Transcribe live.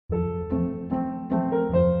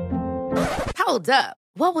Hold up.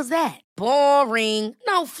 What was that? Boring.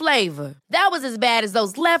 No flavor. That was as bad as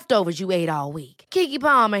those leftovers you ate all week. Keke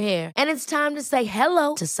Palmer here. And it's time to say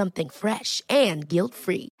hello to something fresh and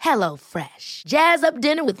guilt-free. Hello Fresh. Jazz up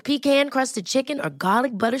dinner with pecan-crusted chicken or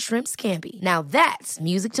garlic butter shrimp scampi. Now that's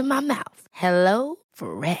music to my mouth. Hello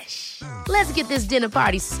Fresh. Let's get this dinner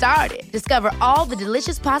party started. Discover all the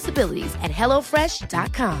delicious possibilities at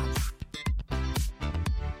hellofresh.com.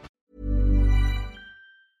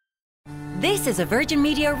 This is a Virgin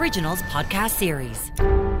Media Originals podcast series.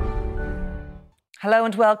 Hello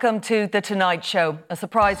and welcome to The Tonight Show. A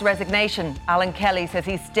surprise resignation. Alan Kelly says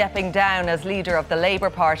he's stepping down as leader of the Labour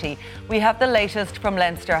Party. We have the latest from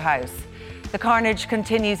Leinster House. The carnage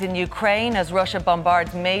continues in Ukraine as Russia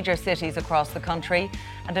bombards major cities across the country.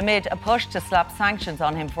 And amid a push to slap sanctions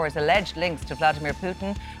on him for his alleged links to Vladimir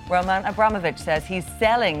Putin, Roman Abramovich says he's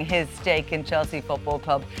selling his stake in Chelsea Football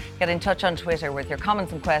Club. Get in touch on Twitter with your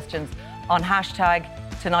comments and questions on hashtag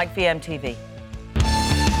TonightVMTV.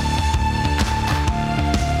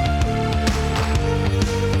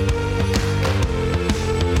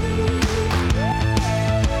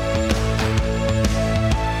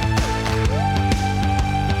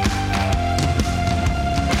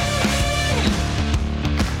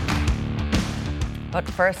 But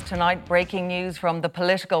first tonight, breaking news from the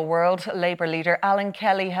political world. Labour leader Alan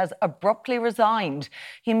Kelly has abruptly resigned.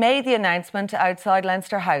 He made the announcement outside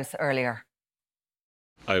Leinster House earlier.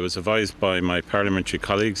 I was advised by my parliamentary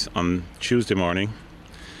colleagues on Tuesday morning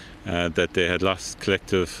that they had lost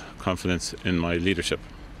collective confidence in my leadership.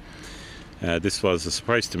 This was a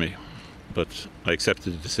surprise to me, but I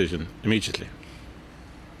accepted the decision immediately.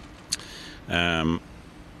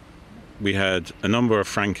 We had a number of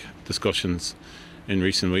frank discussions in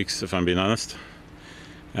recent weeks, if I'm being honest,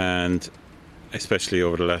 and especially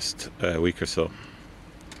over the last week or so.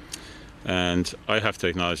 And I have to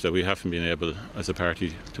acknowledge that we haven't been able, as a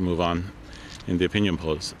party, to move on in the opinion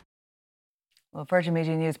polls. Well, Virgin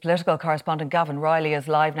Media News political correspondent Gavin Riley is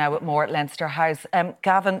live now with more at Leinster House.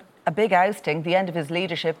 Gavin, a big ousting, the end of his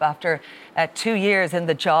leadership after 2 years in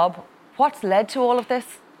the job. What's led to all of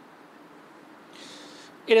this?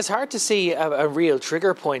 It is hard to see a real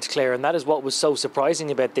trigger point, Claire, and that is what was so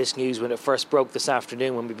surprising about this news when it first broke this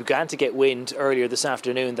afternoon, when we began to get wind earlier this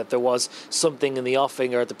afternoon that there was something in the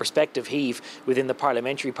offing or the prospective heave within the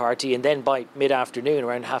parliamentary party, and then by mid-afternoon,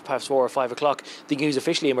 around 4:30 or 5 o'clock, the news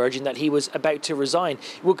officially emerging that he was about to resign.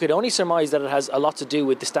 We could only surmise that it has a lot to do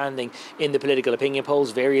with the standing in the political opinion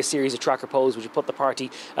polls, various series of tracker polls which have put the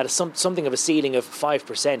party at something of a ceiling of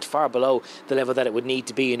 5%, far below the level that it would need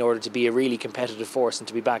to be in order to be a really competitive force and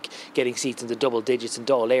to be back getting seats in the double digits in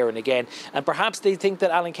Dáil Éireann again. And perhaps they think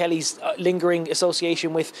that Alan Kelly's lingering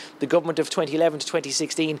association with the government of 2011 to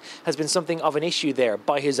 2016 has been something of an issue there.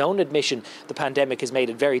 By his own admission, the pandemic has made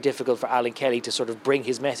it very difficult for Alan Kelly to sort of bring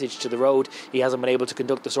his message to the road. He hasn't been able to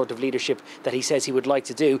conduct the sort of leadership that he says he would like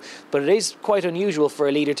to do. But it is quite unusual for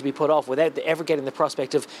a leader to be put off without ever getting the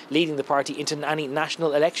prospect of leading the party into any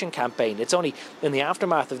national election campaign. It's only in the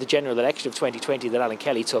aftermath of the general election of 2020 that Alan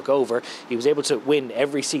Kelly took over. He was able to win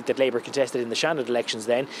every seat that Labour contested in the Shannon elections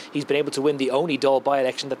then. He's been able to win the only Dáil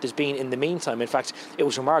by-election that there's been in the meantime. In fact, it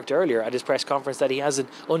was remarked earlier at his press conference that he has an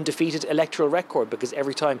undefeated electoral record, because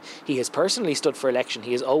every time he has personally stood for election,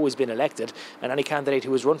 he has always been elected, and any candidate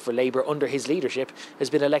who has run for Labour under his leadership has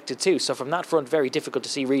been elected too. So from that front, very difficult to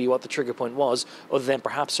see really what the trigger point was, other than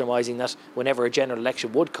perhaps surmising that whenever a general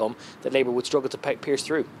election would come, that Labour would struggle to pierce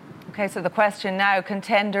through. OK, so the question now,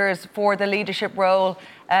 contenders for the leadership role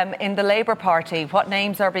in the Labour Party, what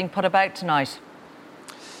names are being put about tonight?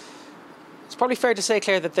 It's probably fair to say,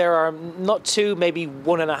 Claire, that there are not two, maybe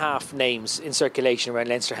 1.5 names in circulation around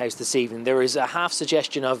Leinster House this evening. There is a half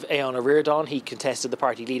suggestion of Eoin O'Riordan. He contested the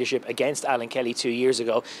party leadership against Alan Kelly 2 years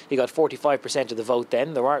ago. He got 45% of the vote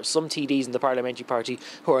then. There are some TDs in the parliamentary party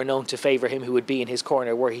who are known to favour him, who would be in his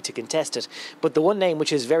corner were he to contest it. But the one name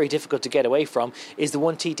which is very difficult to get away from is the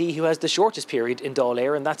one TD who has the shortest period in Dáil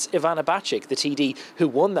Éireann, and that's Ivana Bacik, the TD who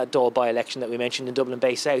won that Dáil by-election that we mentioned in Dublin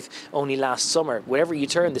Bay South only last summer. Wherever you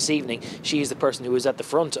turn this evening, she is the person who is at the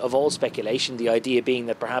front of all speculation, the idea being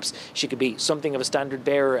that perhaps she could be something of a standard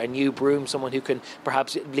bearer, a new broom, someone who can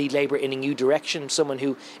perhaps lead Labour in a new direction, someone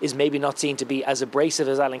who is maybe not seen to be as abrasive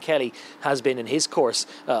as Alan Kelly has been in his course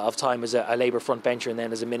of time as a Labour frontbencher and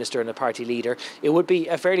then as a minister and a party leader. It would be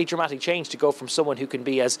a fairly dramatic change to go from someone who can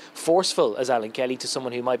be as forceful as Alan Kelly to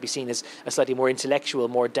someone who might be seen as a slightly more intellectual,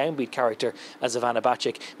 more downbeat character as Ivana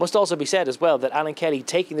Bacik. Must also be said as well that Alan Kelly,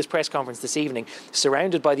 taking this press conference this evening,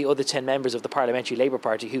 surrounded by the other 10 members of of the Parliamentary Labour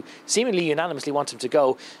Party, who seemingly unanimously want him to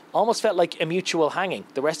go, almost felt like a mutual hanging.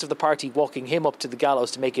 The rest of the party walking him up to the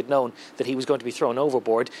gallows to make it known that he was going to be thrown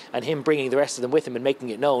overboard, and him bringing the rest of them with him and making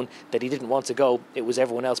it known that he didn't want to go. It was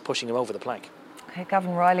everyone else pushing him over the plank. OK,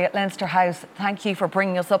 Gavin Riley at Leinster House, thank you for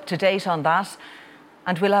bringing us up to date on that.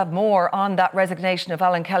 And we'll have more on that resignation of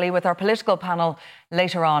Alan Kelly with our political panel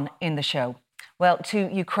later on in the show. Well, to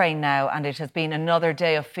Ukraine now, and it has been another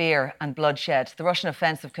day of fear and bloodshed. The Russian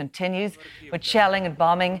offensive continues with shelling and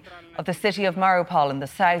bombing of the city of Mariupol in the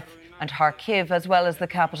south and Kharkiv, as well as the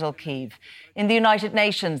capital, Kyiv. In the United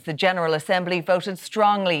Nations, the General Assembly voted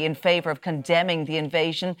strongly in favour of condemning the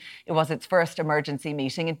invasion. It was its first emergency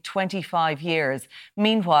meeting in 25 years.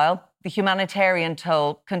 Meanwhile, the humanitarian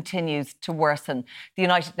toll continues to worsen. The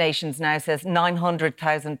United Nations now says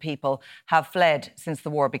 900,000 people have fled since the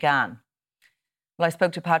war began. Well, I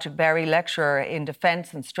spoke to Patrick Berry, lecturer in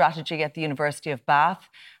defence and strategy at the University of Bath,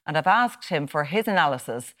 and I've asked him for his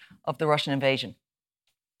analysis of the Russian invasion.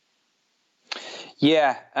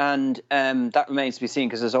 Yeah, and that remains to be seen,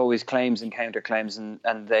 because there's always claims and counterclaims,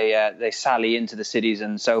 and they sally into the cities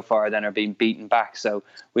and so far then are being beaten back. So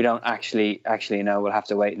we don't actually know. We'll have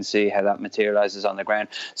to wait and see how that materialises on the ground.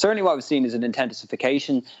 Certainly what we've seen is an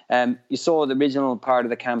intensification. You saw the original part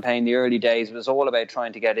of the campaign, the early days, was all about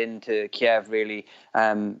trying to get into Kiev, really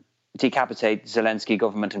decapitate the Zelensky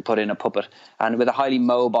government and put in a puppet. And with a highly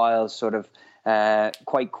mobile sort of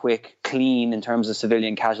quite quick, clean in terms of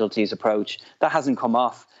civilian casualties approach, that hasn't come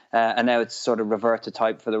off. And now it's sort of revert to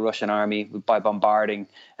type for the Russian army by bombarding,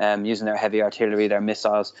 using their heavy artillery, their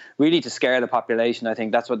missiles, really to scare the population. I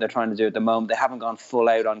think that's what they're trying to do at the moment. They haven't gone full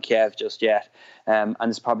out on Kiev just yet. And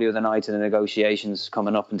it's probably with an eye to the negotiations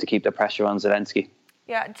coming up and to keep the pressure on Zelensky.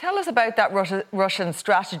 Yeah, tell us about that Russian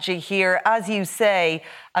strategy here. As you say,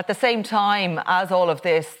 at the same time as all of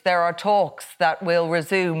this, there are talks that will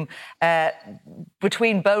resume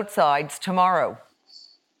between both sides tomorrow.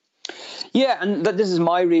 Yeah, and this is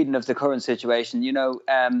my reading of the current situation. You know,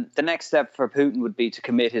 the next step for Putin would be to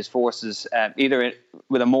commit his forces either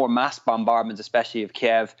with a more mass bombardment, especially of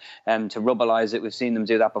Kiev, to rubbleize it. We've seen them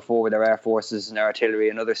do that before with their air forces and their artillery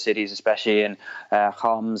in other cities, especially in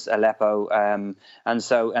Homs, Aleppo, and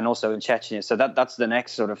also in Chechnya. So that's the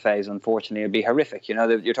next sort of phase. Unfortunately, it'd be horrific. You know,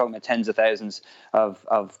 you're talking about tens of thousands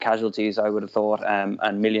of casualties, I would have thought,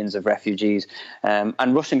 and millions of refugees,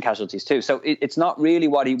 and Russian casualties too. So it's not really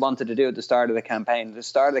what he wanted to do at the start of the campaign. At the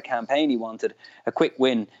start of the campaign, he wanted a quick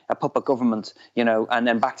win, a puppet government, you know, and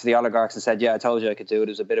then back to the oligarchs and said, "Yeah, I told you I could do it. It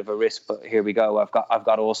was a bit of a risk, but here we go. I've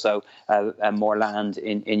got also more land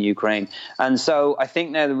in Ukraine." And so I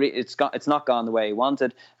think now it's not gone the way he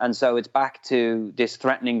wanted, and so it's back to this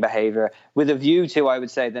threatening behaviour with a view to, I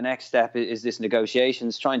would say, the next step is this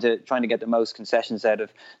negotiations, trying to get the most concessions out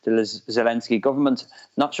of the Zelensky government.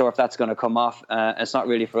 Not sure if that's going to come off. It's not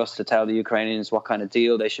really for us to tell the Ukrainians what kind of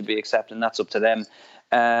deal they should be accepting. That's up to them.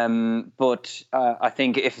 But I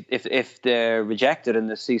think if they're rejected and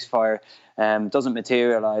the ceasefire doesn't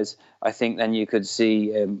materialise, I think then you could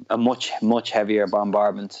see a much heavier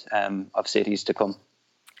bombardment of cities to come.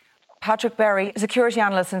 Patrick Berry, security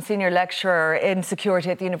analyst and senior lecturer in security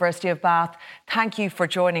at the University of Bath, thank you for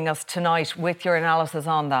joining us tonight with your analysis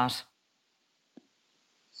on that.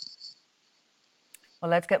 Well,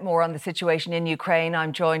 let's get more on the situation in Ukraine.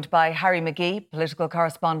 I'm joined by Harry McGee, political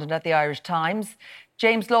correspondent at the Irish Times,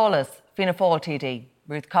 James Lawless, Fianna Fáil TD,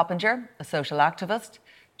 Ruth Coppinger, a social activist,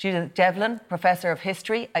 Judith Devlin, Professor of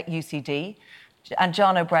History at UCD, and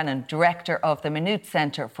John O'Brennan, Director of the Maynooth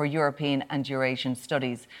Centre for European and Eurasian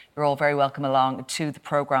Studies. You're all very welcome along to the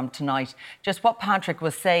programme tonight. Just what Patrick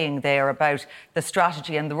was saying there about the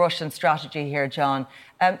strategy and the Russian strategy here, John,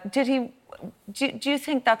 do you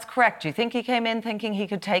think that's correct? Do you think he came in thinking he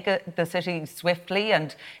could take the city swiftly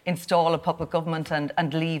and install a puppet government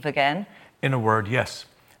and leave again? In a word, yes.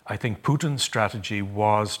 I think Putin's strategy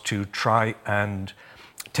was to try and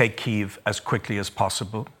take Kyiv as quickly as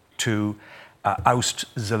possible, to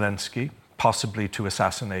oust Zelensky, possibly to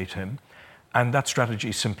assassinate him. And that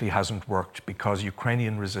strategy simply hasn't worked because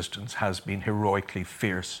Ukrainian resistance has been heroically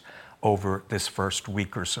fierce over this first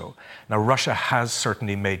week or so. Now, Russia has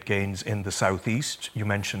certainly made gains in the southeast. You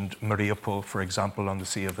mentioned Mariupol, for example, on the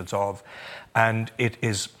Sea of Azov. And it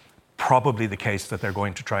is probably the case that they're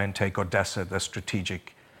going to try and take Odessa, the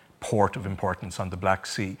strategic port of importance on the Black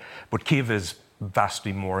Sea. But Kyiv is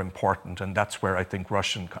vastly more important, and that's where I think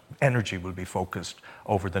Russian energy will be focused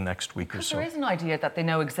over the next week or so. There is an idea that they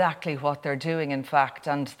know exactly what they're doing, in fact,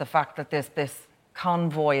 and the fact that this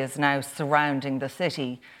convoy is now surrounding the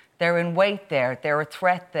city. They're in wait there, they're a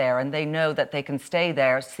threat there, and they know that they can stay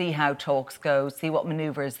there, see how talks go, see what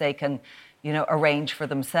manoeuvres they can, arrange for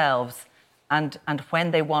themselves. and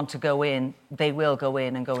when they want to go in, they will go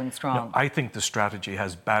in and go in strong? No, I think the strategy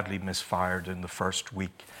has badly misfired in the first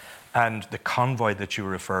week. And the convoy that you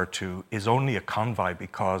refer to is only a convoy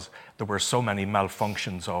because there were so many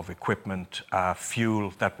malfunctions of equipment,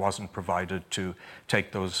 fuel that wasn't provided to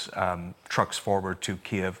take those trucks forward to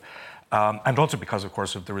Kiev. And also because, of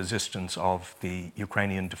course, of the resistance of the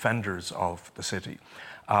Ukrainian defenders of the city.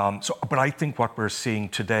 But I think what we're seeing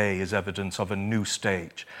today is evidence of a new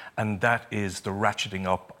stage, and that is the ratcheting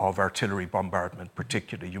up of artillery bombardment,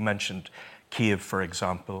 particularly. You mentioned Kiev, for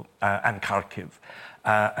example, and Kharkiv.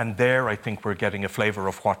 And there, I think we're getting a flavour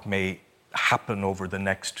of what may happen over the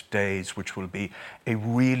next days, which will be a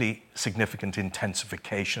really significant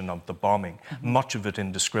intensification of the bombing, much of it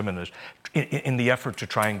indiscriminate, in the effort to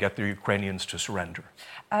try and get the Ukrainians to surrender.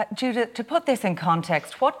 Judith, to put this in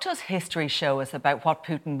context, what does history show us about what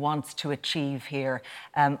Putin wants to achieve here,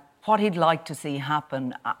 what he'd like to see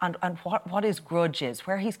happen, and what his grudge is,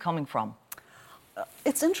 where he's coming from?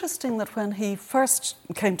 It's interesting that when he first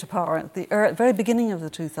came to power at the very beginning of the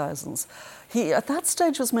 2000s, he at that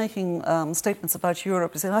stage was making statements about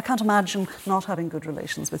Europe. He said, I can't imagine not having good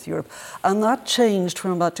relations with Europe. And that changed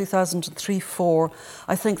from about 2003-04.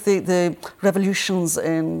 I think the revolutions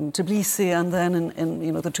in Tbilisi and then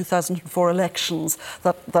in the 2004 elections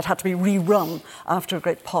that had to be rerun after a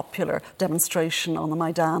great popular demonstration on the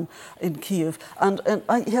Maidan in Kiev. And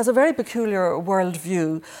he has a very peculiar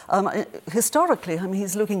worldview. Historically, I mean,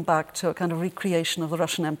 he's looking back to a kind of recreation of the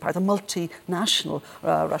Russian Empire, the multinational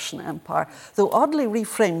Russian Empire, though oddly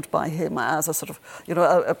reframed by him as a sort of,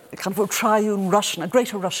 a kind of a triune Russian, a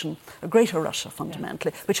greater Russia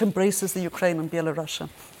fundamentally, which embraces the Ukraine and Belarus.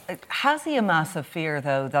 Has he a massive fear,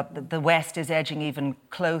 though, that the West is edging even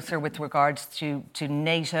closer with regards to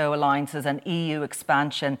NATO alliances and EU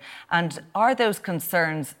expansion? And are those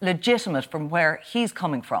concerns legitimate from where he's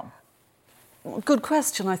coming from? Good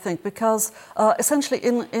question, I think, because essentially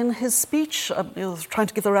in his speech, trying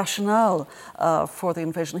to give the rationale for the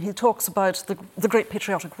invasion, he talks about the Great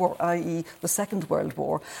Patriotic War, i.e. the Second World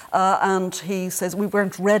War, and he says we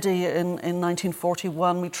weren't ready in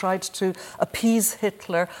 1941. We tried to appease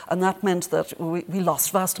Hitler, and that meant that we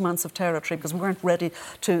lost vast amounts of territory because we weren't ready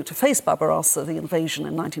to face Barbarossa, the invasion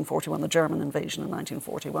in 1941, the German invasion in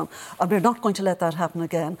 1941, and we're not going to let that happen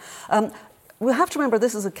again. We have to remember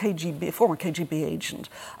this is a former KGB agent,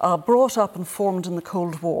 brought up and formed in the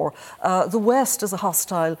Cold War. The West is a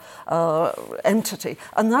hostile entity,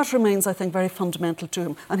 and that remains, I think, very fundamental to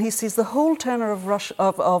him. And he sees the whole tenor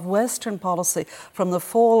of Western policy from the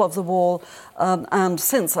fall of the wall and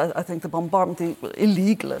since, I think, the bombardment, the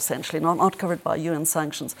illegal, essentially, not covered by UN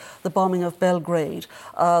sanctions, the bombing of Belgrade,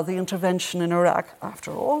 the intervention in Iraq,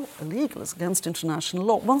 after all, illegal, is against international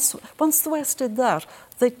law. Once the West did that,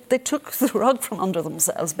 they took the rug from under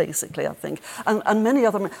themselves, basically, I think. And many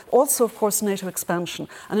other... Also, of course, NATO expansion.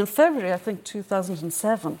 And in February, I think,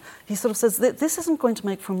 2007, he sort of says, this isn't going to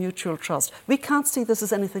make for mutual trust. We can't see this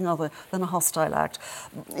as anything other than a hostile act.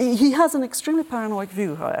 He has an extremely paranoid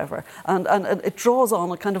view, however, and it draws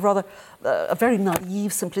on a kind of rather... a very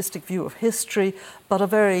naive, simplistic view of history, but a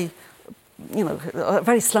very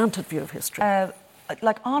slanted view of history.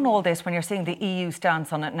 On all this, when you're seeing the EU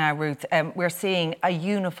stance on it now, Ruth, we're seeing a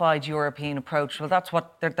unified European approach. Well, that's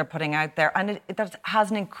what they're putting out there. And that has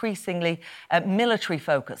an increasingly military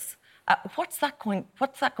focus. What's that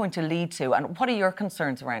going to lead to? And what are your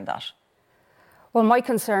concerns around that? Well, my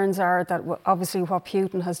concerns are that obviously what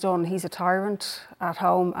Putin has done, he's a tyrant at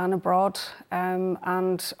home and abroad.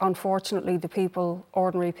 And unfortunately, the people,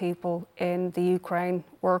 ordinary people in the Ukraine,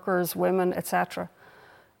 workers, women, etc.,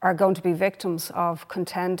 are going to be victims of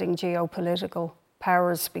contending geopolitical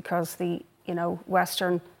powers because the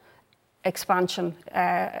Western expansion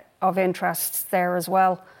of interests there as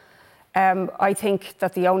well. I think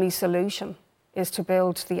that the only solution is to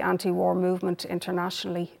build the anti-war movement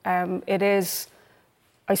internationally.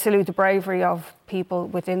 I salute the bravery of people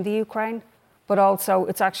within the Ukraine, but also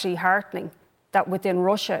it's actually heartening that within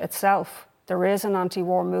Russia itself there is an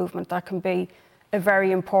anti-war movement that can be a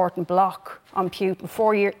very important block on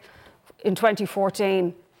Putin. In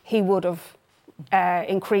 2014, he would have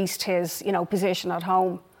increased his position at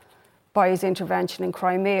home by his intervention in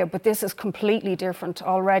Crimea. But this is completely different.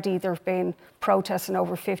 Already there have been protests in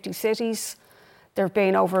over 50 cities. There have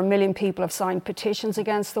been over 1 million people have signed petitions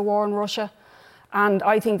against the war in Russia. And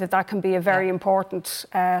I think that can be a very important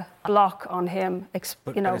block on him.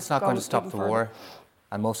 But it's not going to stop the war.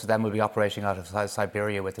 And most of them will be operating out of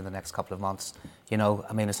Siberia within the next couple of months.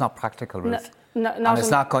 It's not practical, Ruth. And it's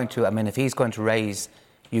not going to, if he's going to raise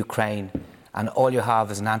Ukraine and all you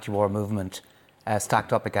have is an anti-war movement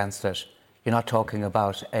stacked up against it, you're not talking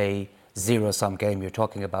about a zero-sum game. You're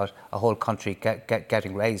talking about a whole country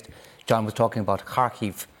getting razed. John was talking about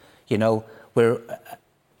Kharkiv. You know, we're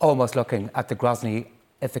almost looking at the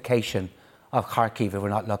Grozny-ification of Kharkiv if we're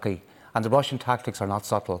not lucky. And the Russian tactics are not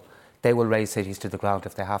subtle. They will raze cities to the ground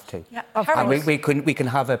if they have to. Yeah, and we can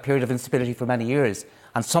have a period of instability for many years.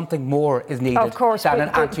 And something more is needed than an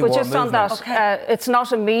anti-war movement. But just on that, it's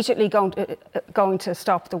not immediately going to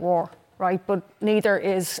stop the war, right? But neither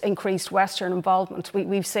is increased Western involvement.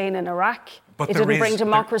 We've seen in Iraq. But it didn't bring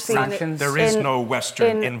democracy. There is no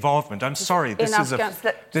Western involvement. I'm sorry,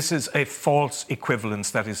 this is a false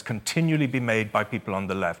equivalence that is continually being made by people on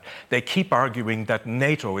the left. They keep arguing that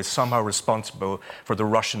NATO is somehow responsible for the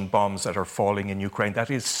Russian bombs that are falling in Ukraine.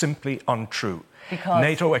 That is simply untrue. Because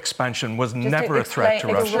NATO expansion was never a threat to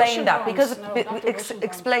Russia. Explain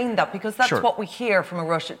that, because that's what we hear from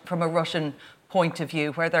a Russian point of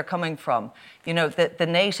view, where they're coming from. You know, the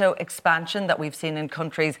NATO expansion that we've seen in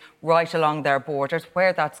countries right along their borders,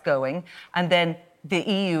 where that's going, and then the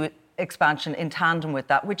EU expansion in tandem with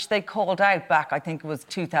that, which they called out back, I think it was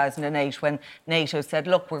 2008, when NATO said,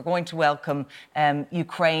 look, we're going to welcome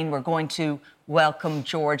Ukraine, we're going to welcome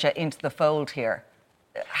Georgia into the fold here.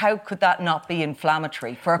 How could that not be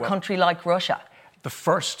inflammatory for a country like Russia? The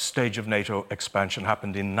first stage of NATO expansion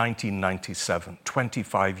happened in 1997,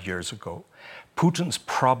 25 years ago. Putin's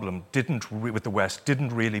problem with the West didn't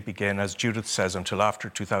really begin, as Judith says, until after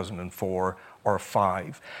 2004 or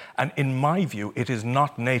 5. And in my view, it is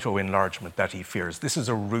not NATO enlargement that he fears. This is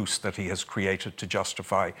a ruse that he has created to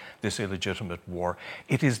justify this illegitimate war.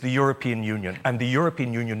 It is the European Union, and the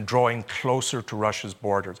European Union drawing closer to Russia's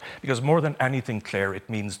borders. Because more than anything, Claire, it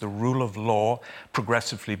means the rule of law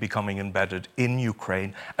progressively becoming embedded in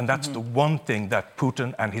Ukraine. And that's the one thing that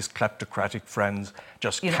Putin and his kleptocratic friends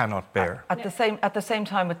just cannot bear. At the same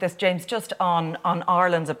time with this, James, just on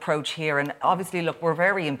Ireland's approach here, and obviously, look, we're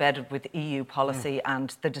very embedded with EU policy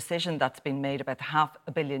and the decision that's been made about the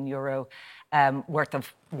 €500 million worth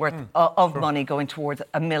of money going towards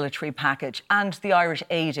a military package, and the Irish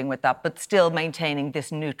aiding with that, but still maintaining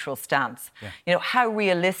this neutral stance. Yeah. You know, how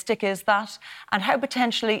realistic is that, and how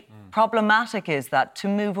potentially problematic is that to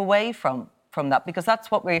move away from that? Because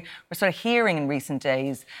that's what we're sort of hearing in recent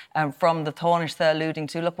days from the Taoiseach alluding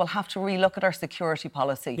to, look, we'll have to relook at our security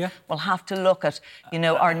policy. Yeah. We'll have to look at,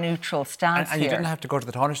 our neutral stance and here. You didn't have to go to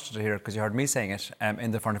the Taoiseach here, because you heard me saying it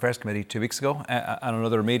in the Foreign Affairs Committee 2 weeks ago and on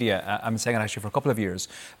other media. I'm saying it actually for a couple of years,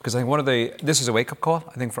 because I think this is a wake-up call,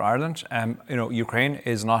 I think, for Ireland. Ukraine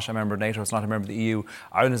is not a member of NATO, it's not a member of the EU.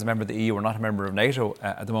 Ireland is a member of the EU, we're not a member of NATO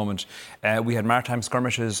at the moment. We had maritime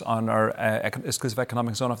skirmishes on our exclusive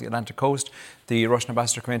economic zone off the Atlantic coast. The Russian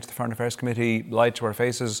ambassador came into the Foreign Affairs Committee, lied to our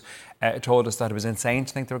faces, told us that it was insane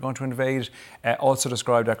to think they were going to invade, also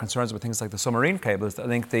described our concerns about things like the submarine cables. I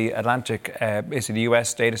think the Atlantic, basically the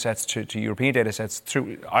US data sets to European data sets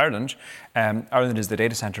through Ireland. Ireland is the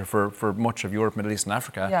data centre for much of Europe, Middle East and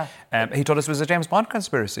Africa. Yeah. He told us it was a James Bond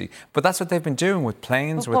conspiracy. But that's what they've been doing with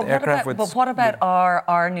planes, with aircraft. But what about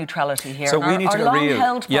our neutrality here? So we need our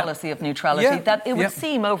long-held policy of neutrality, that it would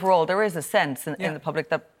seem overall there is a sense in the public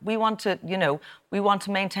that we want to, we want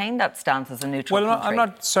to maintain that stance as a neutral country. Well, I'm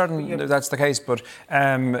not certain that's the case, but...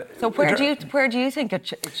 so where do you think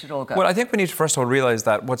it should all go? Well, I think we need to first of all realise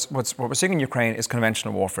that what we're seeing in Ukraine is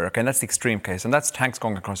conventional warfare, okay? And that's the extreme case. And that's tanks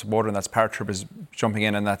going across the border, and that's paratroopers jumping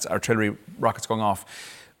in, and that's artillery rockets going off.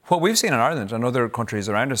 What we've seen in Ireland and other countries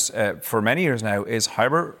around us for many years now is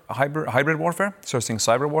hybrid warfare. So we're seeing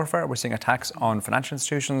cyber warfare, we're seeing attacks on financial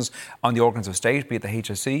institutions, on the organs of state, be it the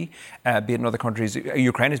HSE, be it in other countries.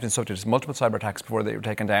 Ukraine has been subject to multiple cyber attacks before they were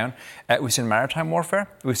taken down. We've seen maritime warfare.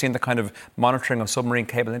 We've seen the kind of monitoring of submarine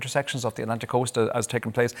cable intersections off the Atlantic coast as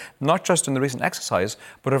taken place, not just in the recent exercise,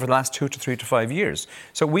 but over the last 2 to 3 to 5 years.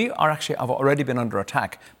 So we have already been under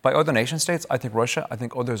attack by other nation states, I think Russia, I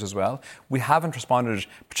think others as well. We haven't responded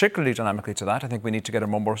particularly dynamically to that. I think we need to get a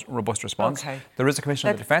more robust response. Okay. There is a Commission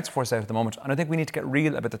of the Defence Force out at the moment, and I think we need to get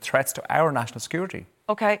real about the threats to our national security.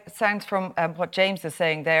 Okay, sounds from what James is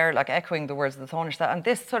saying there, like echoing the words of the Taoiseach, and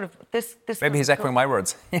this maybe he's echoing my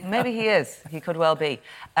words. Maybe he is. He could well be.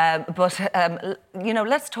 But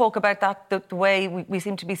let's talk about that. The way we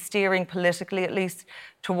seem to be steering politically, at least,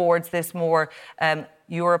 towards this more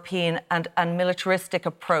European and militaristic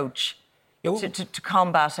approach. To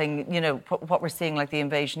combating, what we're seeing, like the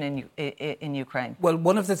invasion in Ukraine. Well,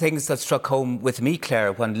 one of the things that struck home with me,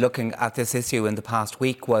 Claire, when looking at this issue in the past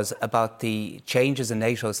week was about the changes in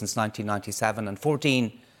NATO since 1997, and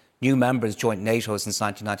 14 new members joined NATO since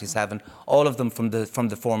 1997, all of them from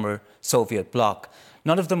the former Soviet bloc.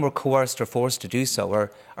 None of them were coerced or forced to do so,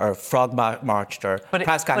 or frog-marched or press-ganged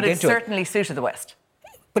into it. But it certainly suited the West.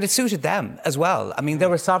 But it suited them as well. I mean, there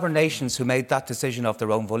were sovereign nations who made that decision of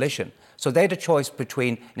their own volition. So they had a choice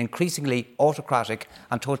between an increasingly autocratic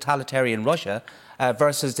and totalitarian Russia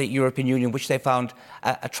versus the European Union, which they found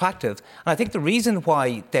attractive. And I think the reason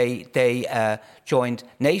why they joined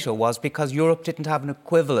NATO was because Europe didn't have an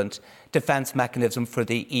equivalent defence mechanism for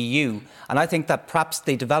the EU. And I think that perhaps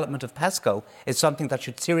the development of PESCO is something that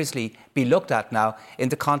should seriously be looked at now in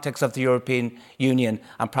the context of the European Union,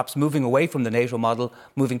 and perhaps moving away from the NATO model,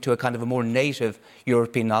 moving to a kind of a more native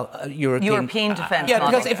European defence Yeah,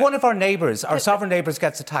 model. because if one of our neighbours, our sovereign neighbours,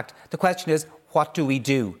 gets attacked, the question is, what do we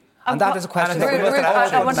do? And that is a question that we must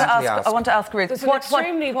I want to ask Ruth, There's what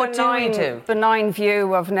do we do? Benign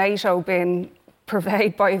view of NATO being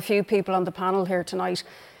purveyed by a few people on the panel here tonight.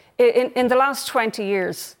 In the last 20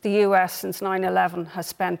 years, the US, since 9/11, has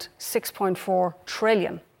spent $6.4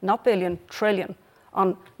 trillion, not billion, trillion,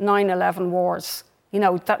 on 9/11 wars. You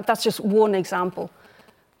know, that's just one example.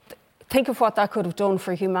 Think of what that could have done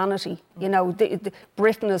for humanity. You know,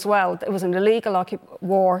 Britain as well. It was an illegal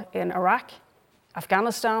war in Iraq,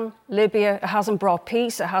 Afghanistan, Libya. It hasn't brought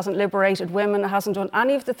peace. It hasn't liberated women. It hasn't done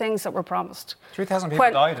any of the things that were promised. 3,000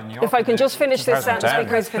 people died in Europe. If I can just finish this sentence,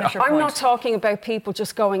 because I'm not talking about people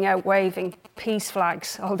just going out waving peace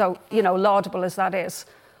flags, although, you know, laudable as that is.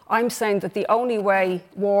 I'm saying that the only way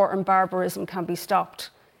war and barbarism can be stopped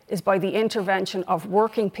is by the intervention of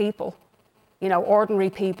working people, you know, ordinary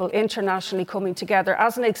people internationally coming together.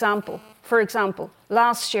 As an example, for example,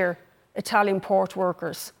 last year, Italian port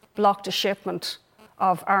workers blocked a shipment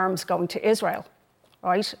of arms going to Israel,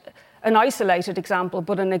 right? An isolated example,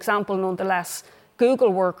 but an example nonetheless. Google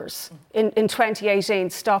workers in 2018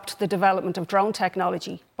 stopped the development of drone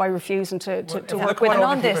technology by refusing to work with it.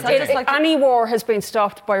 On this, Any war has been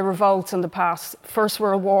stopped by revolts in the past. First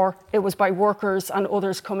World War, it was by workers and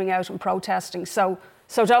others coming out and protesting.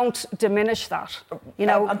 So don't diminish that. You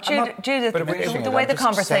know, Judith, the way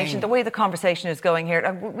the conversation is going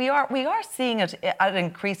here, we are seeing it at an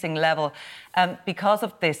increasing level because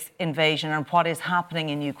of this invasion and what is happening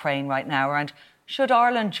in Ukraine right now. And should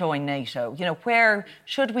Ireland join NATO? You know, where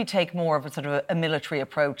should we take more of a sort of a military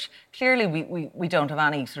approach? Clearly, we don't have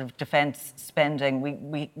any sort of defence spending.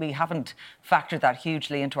 We haven't factored that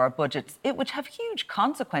hugely into our budgets. It would have huge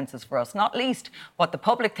consequences for us, not least what the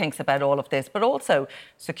public thinks about all of this, but also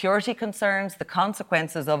security concerns, the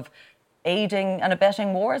consequences of aiding and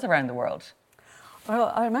abetting wars around the world.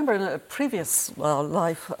 Well, I remember in a previous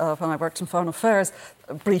life when I worked in foreign affairs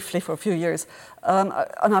briefly for a few years, and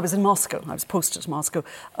I was in Moscow. I was posted to Moscow.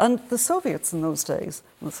 And the Soviets in those days,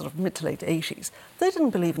 in the sort of mid to late 80s, they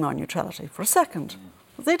didn't believe in our neutrality for a second.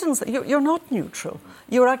 They didn't say, you're not neutral.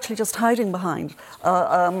 You're actually just hiding behind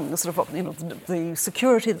the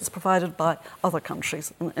security that's provided by other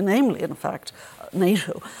countries, namely, in fact,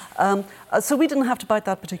 NATO. So we didn't have to bite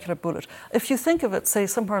that particular bullet. If you think of it, say,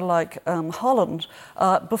 somewhere like Holland,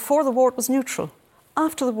 before the war it was neutral.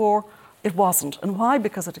 After the war, it wasn't. And why?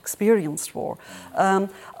 Because it experienced war. And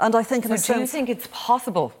I think in a sense... do you think it's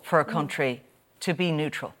possible for a country to be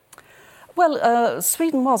neutral? Well,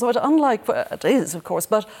 Sweden was, unlike, it is, of course,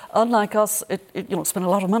 but unlike us, it spent a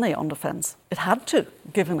lot of money on defence. It had to,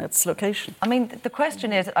 given its location. I mean, the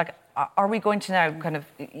question is, like, are we going to now kind of,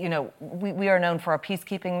 you know, we are known for our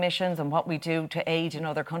peacekeeping missions and what we do to aid in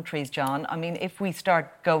other countries, John. I mean, if we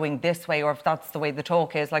start going this way, or if that's the way the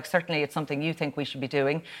talk is, like, certainly it's something you think we should be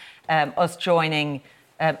doing, us joining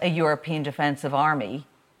a European defensive army,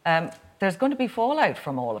 there's going to be fallout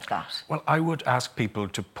from all of that. Well, I would ask people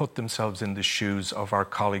to put themselves in the shoes of our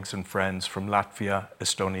colleagues and friends from Latvia,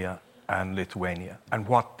 Estonia and Lithuania, and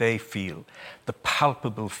what they feel, the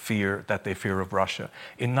palpable fear that they fear of Russia.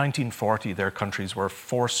 In 1940, their countries were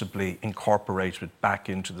forcibly incorporated back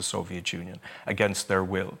into the Soviet Union against their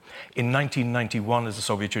will. In 1991, as the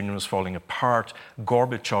Soviet Union was falling apart,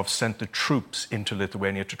 Gorbachev sent the troops into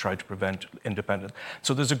Lithuania to try to prevent independence.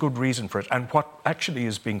 So there's a good reason for it. And what actually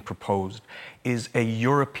is being proposed is a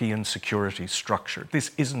European security structure.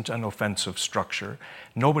 This isn't an offensive structure.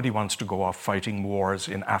 Nobody wants to go off fighting wars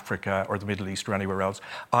in Africa or the Middle East or anywhere else.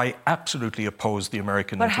 I absolutely oppose the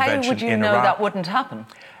American intervention in Iraq. But how would you know that wouldn't happen?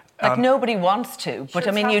 Like, nobody wants to, but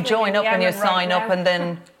I mean, you join up and you sign up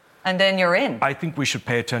and then you're in. I think we should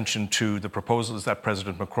pay attention to the proposals that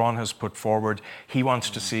President Macron has put forward. He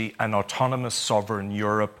wants to see an autonomous, sovereign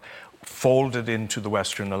Europe folded into the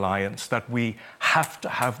Western alliance, that we have to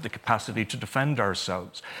have the capacity to defend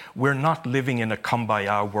ourselves. We're not living in a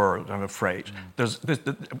kumbaya world, I'm afraid. There's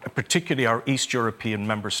particularly our East European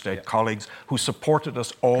member state colleagues who supported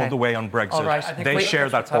us all the way on Brexit. All right. They share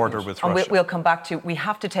that border with Russia. We'll come back to, we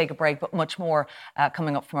have to take a break, but much more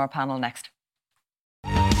coming up from our panel next.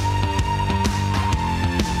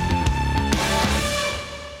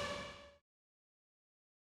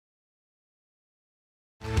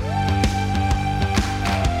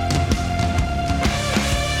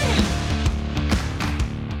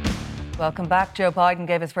 Welcome back. Joe Biden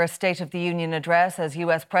gave his first State of the Union address as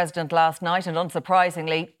US President last night, and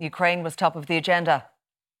unsurprisingly, Ukraine was top of the agenda.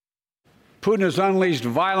 Putin has unleashed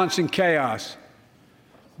violence and chaos,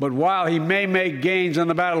 but while he may make gains on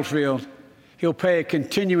the battlefield, he'll pay a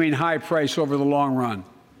continuing high price over the long run.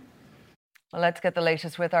 Well, let's get the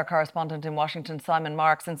latest with our correspondent in Washington, Simon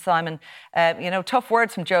Marks. And Simon, tough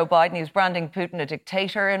words from Joe Biden. He's branding Putin a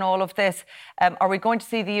dictator in all of this. Are we going to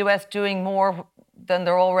see the US doing more than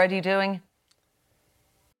they're already doing?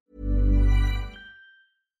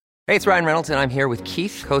 Hey, it's Ryan Reynolds, and I'm here with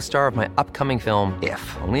Keith, co-star of my upcoming film,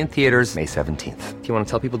 If, only in theaters May 17th. Do you want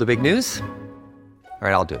to tell people the big news? All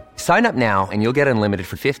right, I'll do it. Sign up now and you'll get unlimited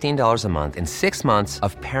for $15 a month and 6 months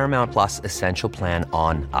of Paramount Plus Essential Plan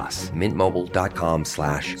on us.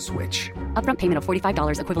 MintMobile.com/switch. Upfront payment of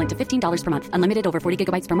 $45 equivalent to $15 per month. Unlimited over 40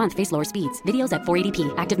 gigabytes per month. Face lower speeds. Videos at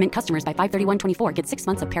 480p. Active Mint customers by 531.24 get 6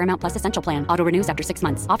 months of Paramount Plus Essential Plan. Auto renews after 6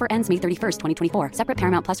 months. Offer ends May 31st, 2024. Separate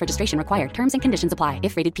Paramount Plus registration required. Terms and conditions apply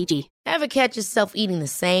if rated PG. Ever catch yourself eating the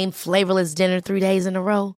same flavorless dinner 3 days in a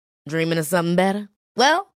row? Dreaming of something better?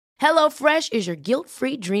 Well, HelloFresh is your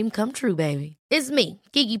guilt-free dream come true, baby. It's me,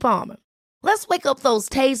 Keke Palmer. Let's wake up those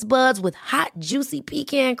taste buds with hot, juicy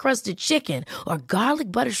pecan-crusted chicken or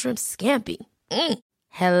garlic butter shrimp scampi.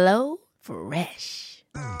 HelloFresh.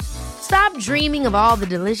 Stop dreaming of all the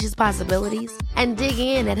delicious possibilities and dig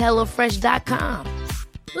in at HelloFresh.com.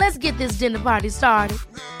 Let's get this dinner party started.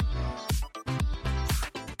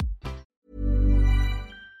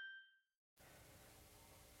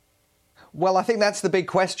 Well, I think that's the big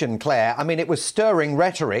question, Claire. I mean, it was stirring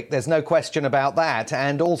rhetoric, there's no question about that.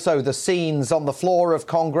 And also the scenes on the floor of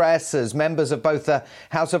Congress as members of both the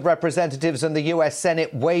House of Representatives and the US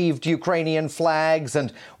Senate waved Ukrainian flags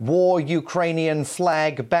and wore Ukrainian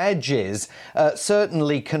flag badges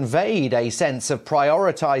certainly conveyed a sense of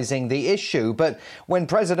prioritizing the issue. But when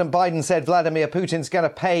President Biden said Vladimir Putin's going to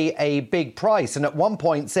pay a big price and at one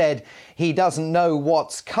point said he doesn't know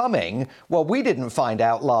what's coming, well, we didn't find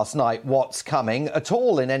out last night what's coming at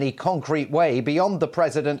all in any concrete way beyond the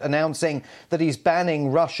president announcing that he's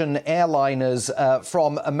banning Russian airliners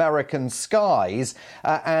from American skies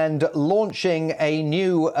and launching a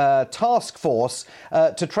new task force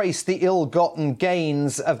to trace the ill-gotten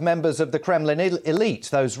gains of members of the Kremlin elite,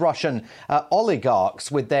 those Russian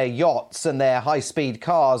oligarchs with their yachts and their high-speed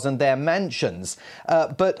cars and their mansions.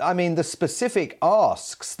 But, I mean, the specific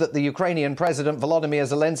asks that the Ukrainian President Volodymyr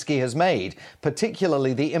Zelensky has made,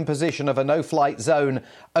 particularly the imposition of a no-flight zone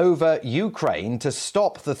over Ukraine to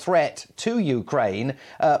stop the threat to Ukraine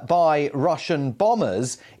by Russian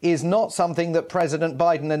bombers, is not something that President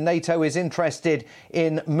Biden and NATO is interested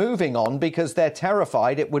in moving on because they're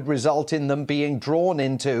terrified it would result in them being drawn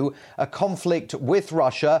into a conflict with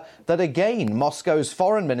Russia that, again, Moscow's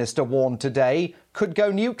foreign minister warned today, could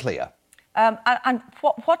go nuclear. And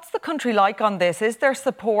what's the country like on this? Is there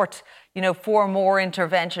support, for more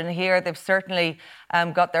intervention here? They've certainly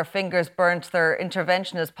got their fingers burnt. Their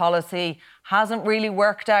interventionist policy hasn't really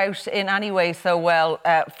worked out in any way so well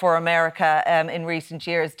for America in recent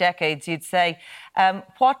years, decades, you'd say.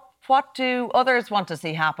 What do others want to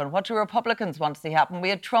see happen? What do Republicans want to see happen? We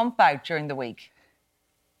had Trump out during the week.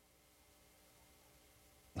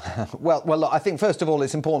 Well, look, I think, first of all,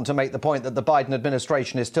 it's important to make the point that the Biden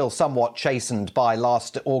administration is still somewhat chastened by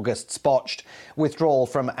last August's botched withdrawal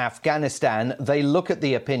from Afghanistan. They look at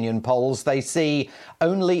the opinion polls. They see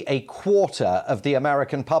only a quarter of the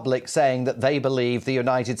American public saying that they believe the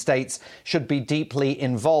United States should be deeply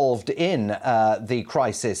involved in the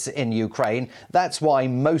crisis in Ukraine. That's why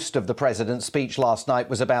most of the president's speech last night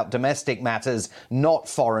was about domestic matters, not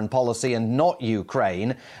foreign policy and not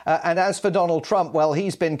Ukraine. And as for Donald Trump, well,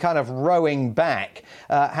 he's been kind of rowing back,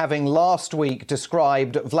 having last week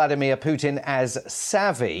described Vladimir Putin as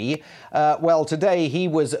savvy. Well, today he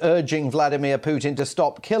was urging Vladimir Putin to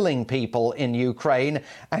stop killing people in Ukraine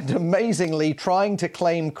and amazingly trying to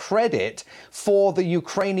claim credit for the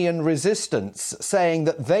Ukrainian resistance, saying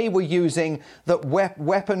that they were using the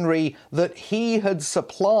weaponry that he had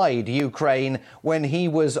supplied Ukraine when he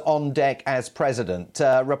was on deck as president.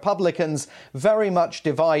 Republicans very much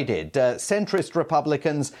divided. Centrist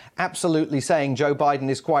Republicans absolutely saying Joe Biden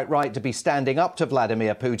is quite right to be standing up to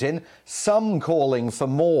Vladimir Putin, some calling for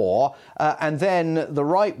more, and then the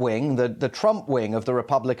right wing, the Trump wing of the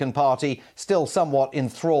Republican Party, still somewhat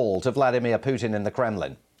enthralled to Vladimir Putin in the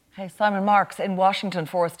Kremlin. Hey, Simon Marks in Washington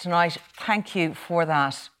for us tonight. Thank you for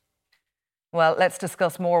that. Well, let's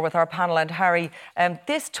discuss more with our panel. And Harry,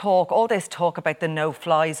 all this talk about the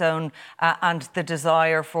no-fly zone and the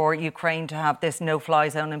desire for Ukraine to have this no-fly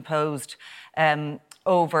zone imposed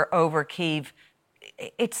over Kyiv,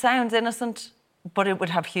 it sounds innocent. But it would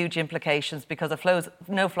have huge implications because a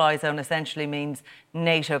no-fly zone essentially means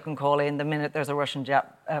NATO can call in the minute there's a Russian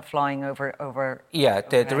jet flying over. Yeah,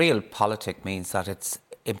 the real politic means that it's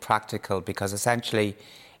impractical because essentially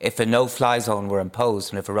if a no-fly zone were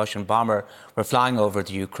imposed and if a Russian bomber were flying over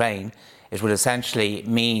the Ukraine, it would essentially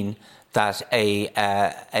mean that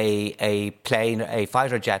a plane, a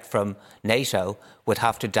fighter jet from NATO would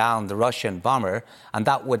have to down the Russian bomber, and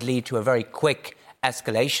that would lead to a very quick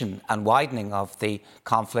escalation and widening of the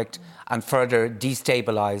conflict and further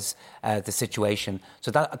destabilise the situation.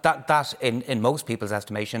 So that in most people's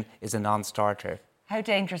estimation, is a non-starter. How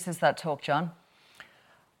dangerous is that talk, John?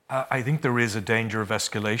 I think there is a danger of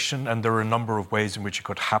escalation, and there are a number of ways in which it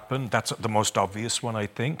could happen. That's the most obvious one, I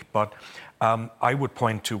think. But I would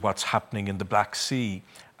point to what's happening in the Black Sea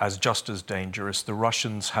as just as dangerous. The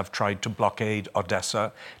Russians have tried to blockade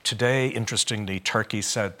Odessa. Today, interestingly, Turkey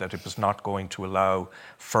said that it was not going to allow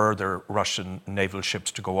further Russian naval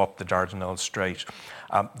ships to go up the Dardanelles Strait.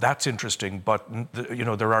 That's interesting, but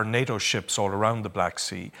there are NATO ships all around the Black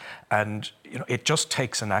Sea, and it just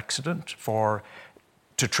takes an accident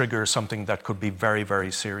to trigger something that could be very,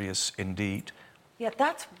 very serious indeed. Yeah,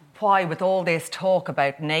 that's why with all this talk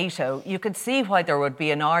about NATO, you could see why there would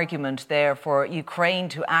be an argument there for Ukraine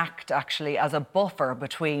to act actually as a buffer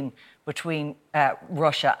between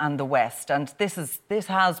Russia and the West. And this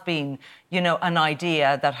has been, an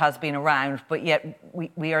idea that has been around, but yet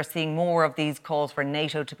we are seeing more of these calls for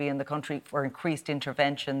NATO to be in the country for increased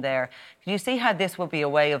intervention there. Can you see how this would be a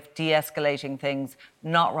way of de-escalating things,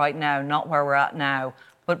 not right now, not where we're at now,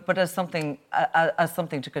 but as something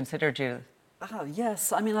to consider, Judith?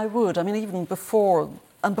 Yes, I would. Even before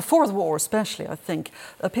the war especially, I think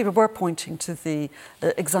people were pointing to the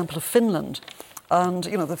example of Finland and,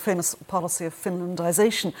 the famous policy of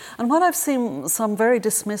Finlandization. And while I've seen some very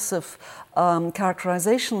dismissive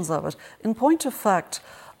characterizations of it, in point of fact,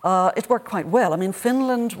 it worked quite well.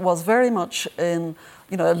 Finland was very much in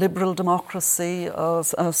a liberal democracy,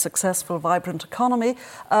 a successful, vibrant economy.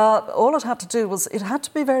 All it had to do was, it had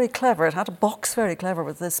to be very clever. It had to box very clever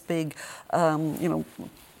with this big,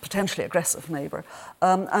 potentially aggressive neighbour.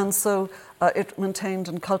 And so it maintained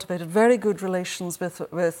and cultivated very good relations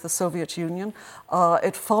with the Soviet Union.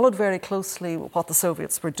 It followed very closely what the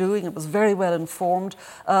Soviets were doing. It was very well informed.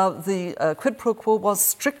 The quid pro quo was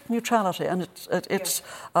strict neutrality, and it cleaved to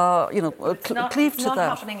that. It's not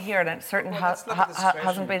happening here, and it certainly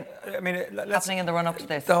hasn't been happening in the run-up to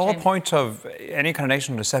this. The whole point of any kind of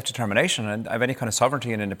nation is self-determination and of any kind of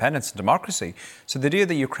sovereignty and independence and democracy. So the idea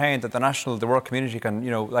that Ukraine, that the world community can,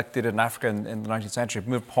 like they did in Africa in the 19th century,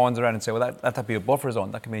 move pawns around and say, well, let that be a buffer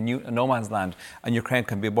zone. That can be a no man's land, and Ukraine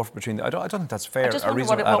can be a buffer between. I don't think that's fair. I just wonder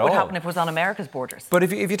what would happen if it was on America's borders. But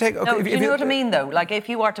if you take, do you know what I mean though? Like if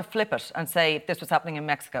you were to flip it and say this was happening in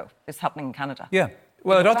Mexico, this is happening in Canada. Yeah.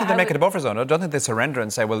 Well, I don't think they make it a buffer zone. I don't think they surrender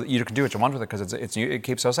and say, well, you can do what you want with it because it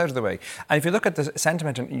keeps us out of the way. And if you look at the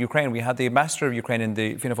sentiment in Ukraine, we had the ambassador of Ukraine in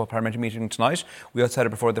the Fianna Fáil parliamentary meeting tonight. We also had it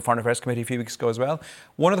before the Foreign Affairs Committee a few weeks ago as well.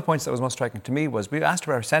 One of the points that was most striking to me was we asked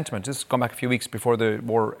about our sentiment. This has gone back a few weeks before the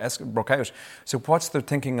war broke out. So what's the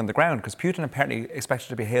thinking on the ground? Because Putin apparently expected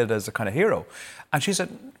to be hailed as a kind of hero. And she said,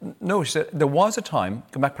 no, she said, there was a time,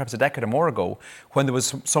 going back perhaps a decade or more ago, when there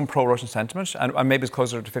was some pro-Russian sentiment, and maybe it's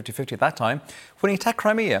closer to 50-50 at that time, when he attacked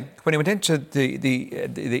Crimea, when he went into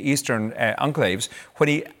the eastern enclaves, when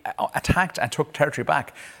he attacked and took territory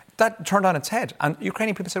back, that turned on its head. And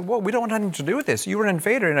Ukrainian people said, well, we don't want anything to do with this. You were an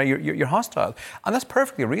invader, you're hostile. And that's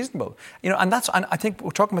perfectly reasonable. And I think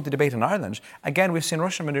we're talking about the debate in Ireland. Again, we've seen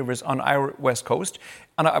Russian manoeuvres on our west coast.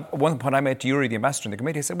 And one point I made to Yuri, the ambassador in the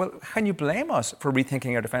committee, I said, well, can you blame us for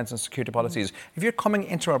rethinking our defence and security policies? If you're coming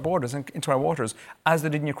into our borders and into our waters, as they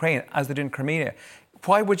did in Ukraine, as they did in Crimea,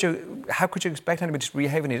 how could you expect anybody to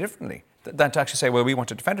behave any differently than to actually say, well, we want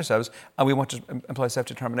to defend ourselves and we want to employ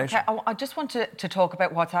self-determination? Okay, I just want to talk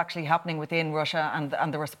about what's actually happening within Russia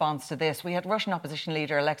and the response to this. We had Russian opposition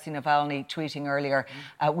leader Alexei Navalny tweeting earlier,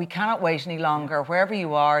 we cannot wait any longer. Wherever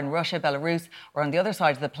you are, in Russia, Belarus, or on the other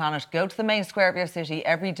side of the planet, go to the main square of your city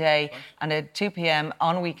every day and at 2 p.m.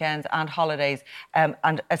 on weekends and holidays.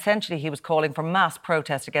 And essentially, he was calling for mass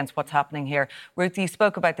protest against what's happening here. Ruth, you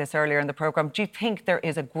spoke about this earlier in the programme. Do you think there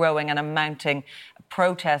is a growing and a mounting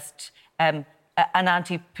protest, an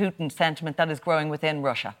anti-Putin sentiment that is growing within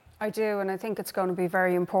Russia? I do, and I think it's going to be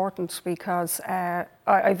very important because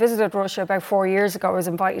I visited Russia about 4 years ago. I was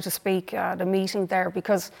invited to speak at a meeting there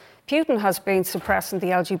because Putin has been suppressing the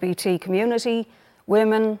LGBT community,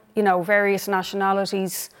 women, various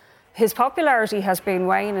nationalities. His popularity has been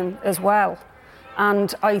waning as well.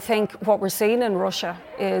 And I think what we're seeing in Russia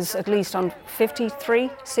is, at least on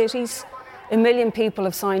 53 cities, 1 million people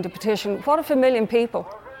have signed a petition. What if 1 million people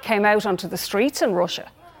came out onto the streets in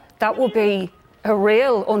Russia? That would be a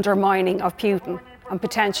real undermining of Putin and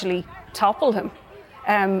potentially topple him.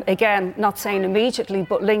 Again, not saying immediately,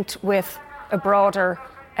 but linked with a broader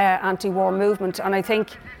anti-war movement. And I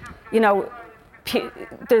think,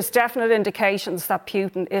 there's definite indications that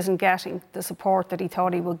Putin isn't getting the support that he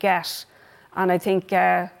thought he would get. And I think,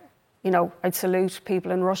 I'd salute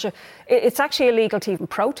people in Russia. It's actually illegal to even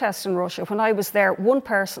protest in Russia. When I was there, one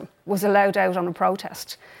person was allowed out on a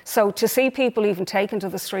protest. So to see people even taken to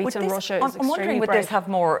the streets in Russia is extremely I'm wondering, would brave. this have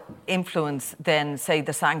more influence than, say,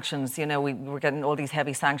 the sanctions? We're getting all these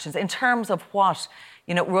heavy sanctions in terms of what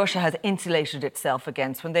Russia has insulated itself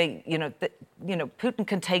against. When they, Putin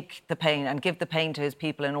can take the pain and give the pain to his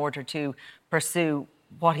people in order to pursue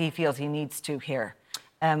what he feels he needs to here.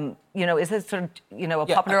 Is this sort of, a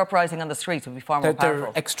popular uprising on the streets would be far more powerful?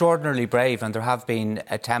 They're extraordinarily brave, and there have been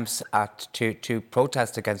attempts to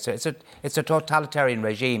protest against it. It's a totalitarian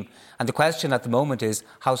regime, and the question at the moment is,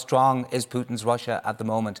 how strong is Putin's Russia at the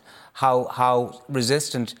moment? How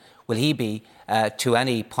resistant will he be to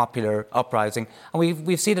any popular uprising? And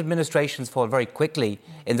we've seen administrations fall very quickly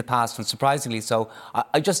in the past, and surprisingly so.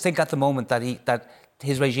 I just think at the moment that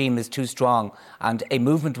his regime is too strong, and a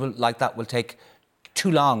movement like that will take too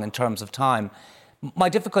long in terms of time. My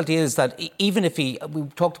difficulty is that even if we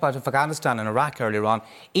talked about Afghanistan and Iraq earlier on,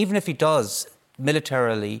 even if he does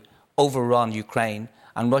militarily overrun Ukraine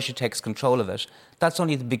and Russia takes control of it, that's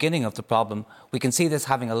only the beginning of the problem. We can see this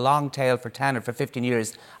having a long tail for 10 or for 15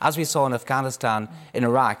 years, as we saw in Afghanistan, in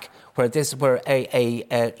Iraq, where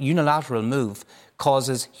a unilateral move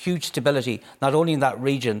causes huge stability, not only in that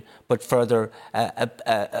region, but further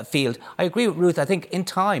afield. I agree with Ruth. I think in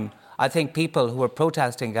time, people who are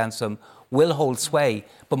protesting against them will hold sway.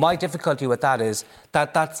 But my difficulty with that is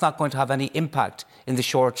that that's not going to have any impact in the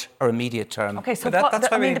short or immediate term. OK, so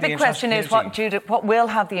the big question is, what will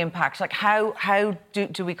have the impact? Like, how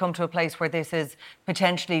do we come to a place where this is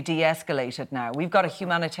potentially de-escalated now? We've got a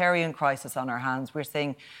humanitarian crisis on our hands. We're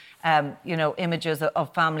seeing, images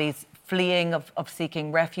of families fleeing, of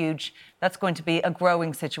seeking refuge. That's going to be a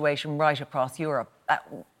growing situation right across Europe.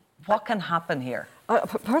 What can happen here?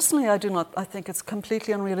 Personally, I do not. I think it's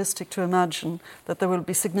completely unrealistic to imagine that there will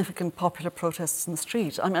be significant popular protests in the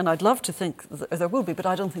street. I mean, I'd love to think there will be, but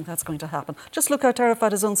I don't think that's going to happen. Just look how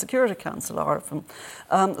terrified his own Security Council are of him.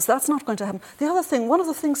 So that's not going to happen. The other thing, one of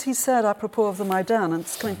the things he said apropos of the Maidan, and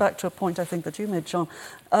it's coming back to a point I think that you made, John,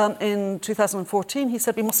 in 2014, he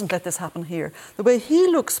said we mustn't let this happen here. The way he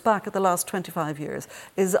looks back at the last 25 years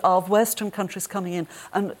is of Western countries coming in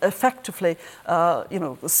and effectively,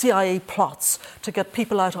 the CIA plots to get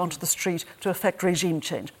people out onto the street to effect regime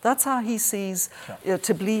change. That's how he sees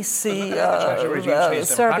Tbilisi,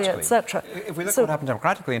 Serbia, etc. If we look at what happened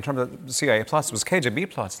democratically in terms of the CIA plots, it was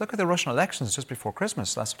KGB plots. Look at the Russian elections just before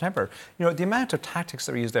Christmas last September. The amount of tactics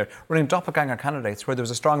that were used there, running doppelganger candidates, where there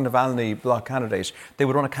was a strong Navalny bloc candidate, they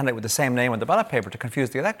would run a candidate with the same name on the ballot paper to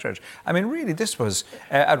confuse the electorate. I mean, really, this was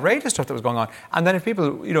outrageous stuff that was going on. And then if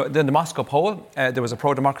people, then the Moscow poll, there was a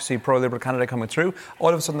pro-democracy, pro-liberal candidate coming through, all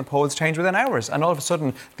of a sudden the polls changed within hours, and all of a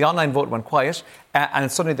sudden the online vote went quiet,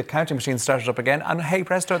 and suddenly the counting machine started up again, and hey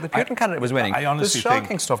presto, the Putin candidate was winning. I honestly There's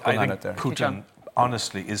shocking stuff going on out there. Putin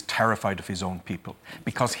honestly is terrified of his own people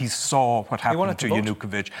because he saw what happened to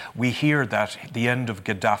Yanukovych. We hear that the end of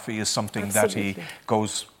Gaddafi is something that he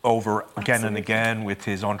goes over again and again with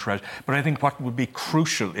his entourage. But I think what would be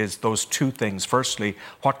crucial is those two things. Firstly,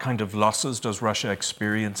 what kind of losses does Russia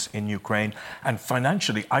experience in Ukraine? And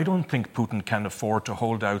financially, I don't think Putin can afford to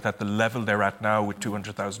hold out at the level they're at now with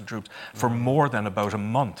 200,000 troops for more than about a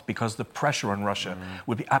month, because the pressure on Russia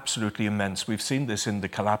would be absolutely immense. We've seen this in the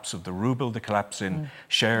collapse of the ruble, the collapse in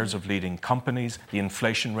shares of leading companies. The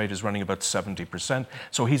inflation rate is running about 70%.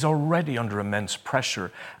 So he's already under immense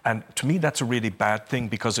pressure. And to me, that's a really bad thing,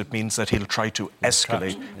 because it means that he'll try to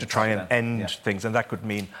escalate, to try and end things, and that could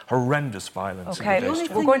mean horrendous violence. Okay,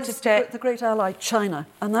 we're going to stay the great ally China,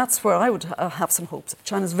 and that's where I would have some hopes.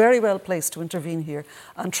 China's very well placed to intervene here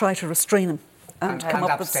and try to restrain him and come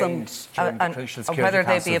up with some. And whether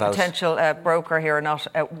they be a potential broker here or not,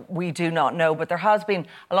 we do not know. But there has been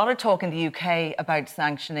a lot of talk in the UK about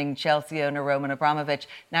sanctioning Chelsea owner Roman Abramovich.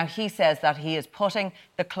 Now, he says that he is putting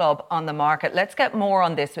the club on the market. Let's get more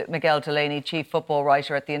on this with Miguel Delaney, chief football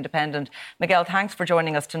writer at The Independent. Miguel, thanks for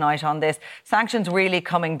joining us tonight on this. Sanctions really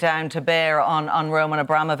coming down to bear on Roman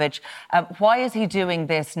Abramovich. Why is he doing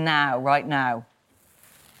this now, right now?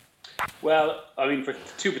 Well, I mean, for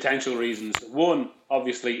two potential reasons. One,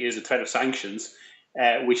 obviously, is the threat of sanctions,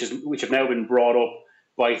 which have now been brought up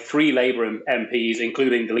by three Labour MPs,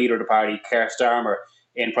 including the leader of the party, Keir Starmer,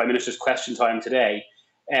 in Prime Minister's Question Time today.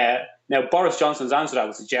 Now, Boris Johnson's answer to that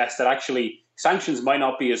would suggest that actually sanctions might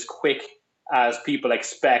not be as quick as people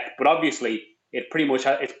expect, but obviously it pretty much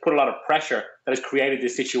it's put a lot of pressure that has created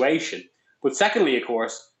this situation. But secondly, of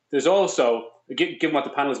course, there's also, given what the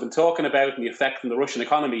panel has been talking about and the effect on the Russian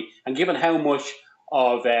economy, and given how much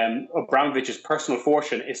of Abramovich's personal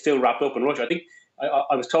fortune is still wrapped up in Russia. I think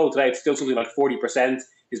I was told today it's still something like 40%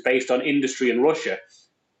 is based on industry in Russia.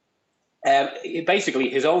 Basically,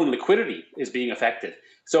 his own liquidity is being affected.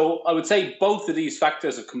 So I would say both of these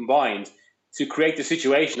factors have combined to create the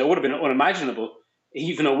situation that would have been unimaginable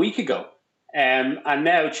even a week ago. And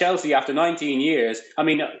now Chelsea, after 19 years, I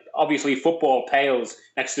mean, obviously football pales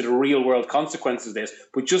next to the real world consequences of this,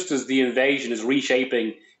 but just as the invasion is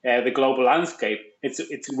reshaping the global landscape,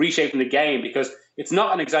 it's reshaping the game, because it's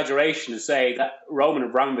not an exaggeration to say that Roman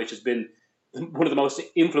Abramovich has been one of the most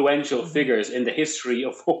influential figures in the history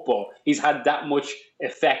of football. He's had that much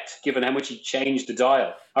effect, given how much he changed the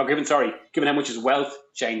dial, or given how much his wealth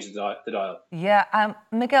changed the dial. Yeah,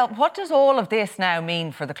 Miguel, what does all of this now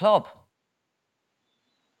mean for the club?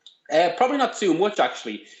 Probably not too much,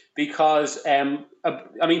 actually, because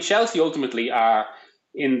Chelsea ultimately are,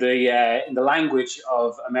 in the language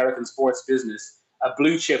of American sports business, a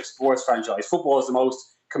blue chip sports franchise. Football is the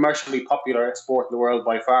most commercially popular sport in the world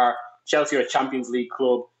by far. Chelsea are a Champions League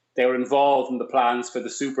club. They were involved in the plans for the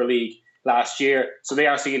Super League last year, so they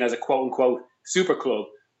are seen as a quote unquote super club.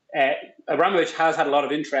 Abramovich has had a lot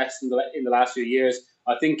of interest in the last few years.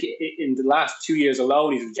 I think in the last 2 years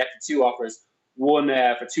alone, he's rejected 2 offers. One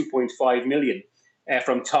for $2.5 million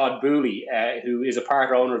from Todd Boehly, who is a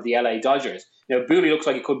part owner of the LA Dodgers. Now, Boehly looks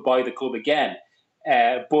like he could buy the club again,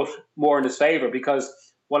 but more in his favour, because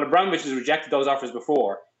while Abramovich has rejected those offers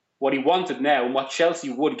before, what he wanted now and what Chelsea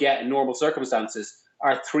would get in normal circumstances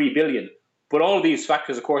are $3 billion. But all of these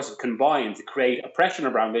factors, of course, have combined to create a pressure on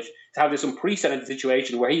Abramovich to have this unprecedented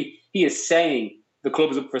situation where he is saying the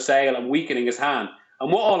club is up for sale and weakening his hand.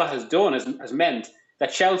 And what all that has done has meant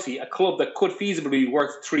that Chelsea, a club that could feasibly be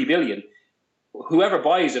worth $3 billion, whoever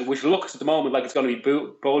buys it, which looks at the moment like it's going to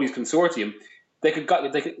be Boehly's consortium, they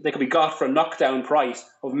could be got for a knockdown price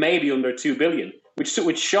of maybe under $2 billion,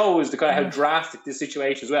 which shows the kind of how drastic this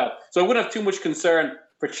situation is. Well, so I wouldn't have too much concern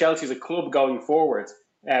for Chelsea as a club going forward,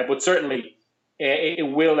 but certainly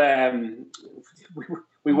it will.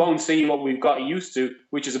 We won't see what we've got used to,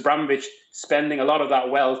 which is Abramovich spending a lot of that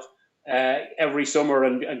wealth every summer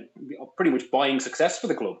and pretty much buying success for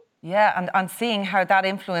the club. Yeah, and seeing how that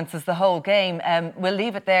influences the whole game. We'll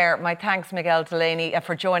leave it there. My thanks, Miguel Delaney,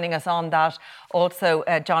 for joining us on that. Also,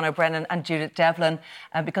 John O'Brennan and Judith Devlin,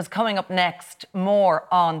 because coming up next, more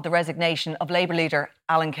on the resignation of Labour leader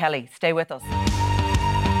Alan Kelly. Stay with us.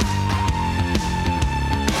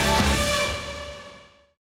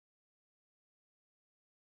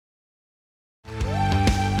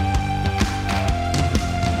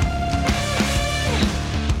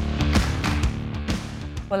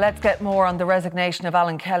 Well, let's get more on the resignation of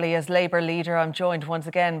Alan Kelly as Labour leader. I'm joined once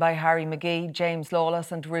again by Harry McGee, James Lawless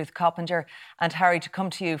and Ruth Coppinger. And Harry, to come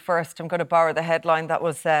to you first, I'm going to borrow the headline that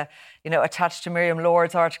was attached to Miriam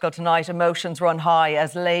Lord's article tonight. Emotions run high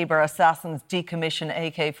as Labour assassins decommission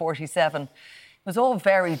AK-47. It was all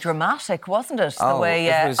very dramatic, wasn't it? The way,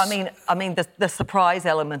 the surprise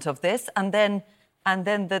element of this, and then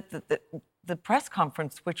the press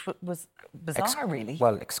conference, which was bizarre, really.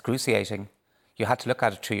 Well, excruciating. You had to look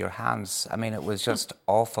at it through your hands. I mean, it was just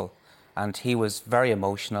awful. And he was very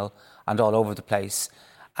emotional and all over the place.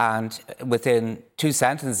 And within 2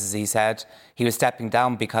 sentences, he said he was stepping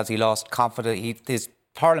down because he lost confidence. His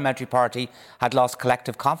parliamentary party had lost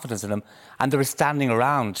collective confidence in him. And they were standing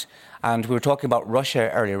around. And we were talking about Russia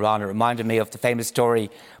earlier on. It reminded me of the famous story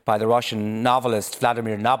by the Russian novelist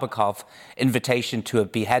Vladimir Nabokov, Invitation to a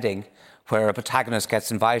Beheading, where a protagonist gets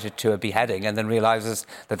invited to a beheading and then realises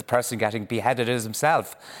that the person getting beheaded is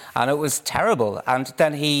himself. And it was terrible. And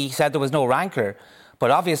then he said there was no rancour. But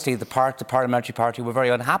obviously the parliamentary party were very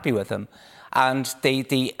unhappy with him. And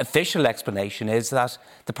the official explanation is that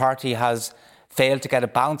the party has failed to get a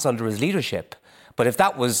bounce under his leadership. But if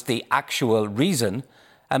that was the actual reason,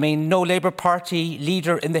 I mean, no Labour Party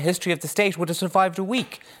leader in the history of the state would have survived a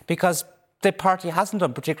week, because the party hasn't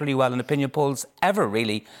done particularly well in opinion polls ever,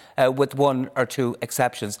 really, with 1 or 2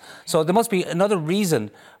 exceptions. So there must be another reason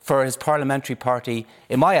for his parliamentary party,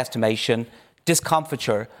 in my estimation,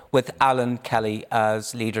 discomfiture with Alan Kelly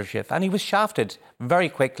as leadership. And he was shafted very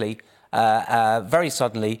quickly, very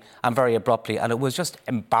suddenly and very abruptly. And it was just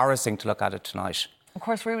embarrassing to look at it tonight. Of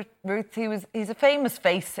course, Ruth, he's a famous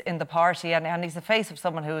face in the party, and he's the face of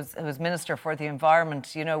someone who's Minister for the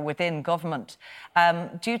Environment, within government.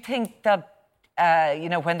 Do you think that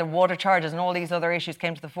when the water charges and all these other issues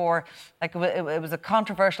came to the fore, like it was a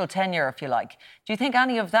controversial tenure, if you like. Do you think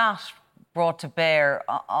any of that brought to bear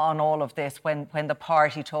on all of this when the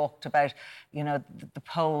party talked about, the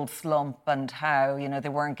poll slump and how, they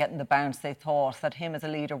weren't getting the bounce they thought, that him as a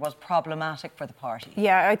leader was problematic for the party?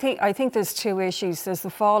 Yeah, I think there's two issues. There's the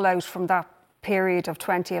fallout from that period of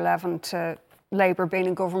 2011 to Labour being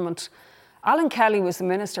in government. Alan Kelly was the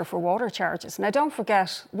Minister for Water Charges. Now, don't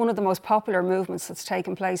forget, one of the most popular movements that's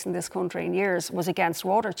taken place in this country in years was against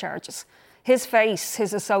water charges. His face,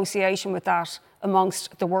 his association with that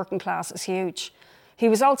amongst the working class is huge. He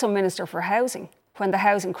was also Minister for Housing when the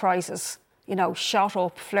housing crisis, shot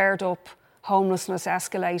up, flared up, homelessness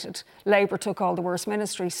escalated. Labour took all the worst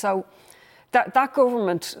ministries. So that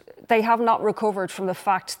government, they have not recovered from the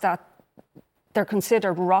fact that they're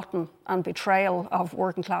considered rotten and betrayal of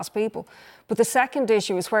working class people. But the second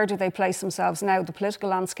issue is, where do they place themselves now? The political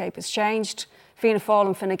landscape has changed. Fianna Fáil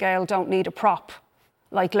and Fine Gael don't need a prop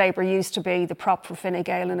like Labour used to be the prop for Fine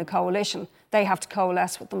Gael in a coalition. They have to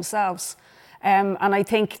coalesce with themselves. And I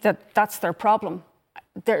think that's their problem.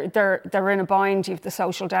 They're in a bind. You have the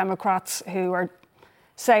Social Democrats who are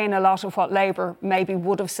saying a lot of what Labour maybe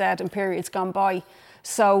would have said in periods gone by.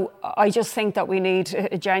 So I just think that we need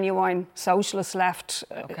a genuine socialist left,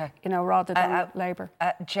 rather than Labour.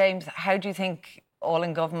 James, how do you think all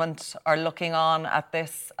in government are looking on at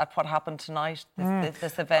what happened tonight,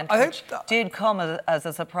 this event, which did come as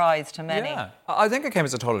a surprise to many? Yeah, I think it came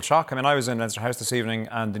as a total shock. I mean, I was in Leinster House this evening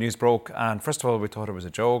and the news broke, and first of all, we thought it was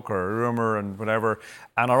a joke or a rumour and whatever.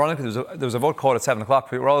 And ironically, there was a vote called at 7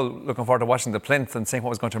 o'clock. We were all looking forward to watching the plinth and seeing what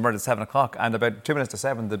was going to emerge at 7 o'clock. And about 2 minutes to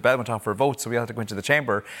 7, the bell went off for a vote, so we had to go into the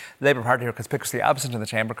chamber. The Labour Party were conspicuously absent in the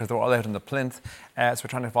chamber because they were all out in the plinth. So we're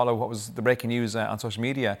trying to follow what was the breaking news on social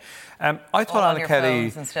media. I thought Alan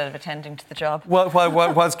Kelly, instead of attending to the job. Well,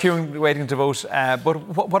 was queuing, waiting to vote. But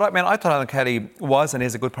I thought Alan Kelly was and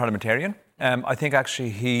is a good parliamentarian. I think actually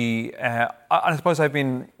he, I suppose I've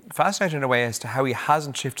been fascinated in a way as to how he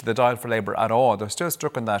hasn't shifted the dial for Labour at all. They're still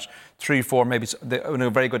stuck on that 3-4, maybe in a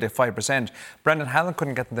very good day 5%. Brendan Hallen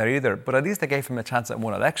couldn't get them there either, but at least they gave him a chance at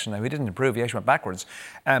one election. Now, he didn't improve, he actually went backwards.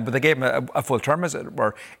 But they gave him a full term, as it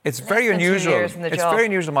were. It's very unusual. It's very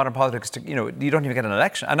unusual in modern politics to, you don't even get an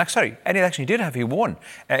election. And any election he did have, he won.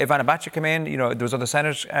 Ivana Bacik came in, there was other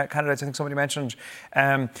Senate candidates, I think somebody mentioned.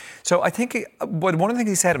 So I think, but one of the things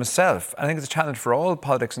he said himself, I think it's a challenge for all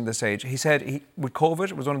politics in this age, he said with COVID,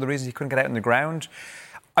 it was one of the reasons he couldn't get out on the ground.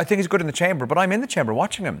 I think he's good in the chamber, but I'm in the chamber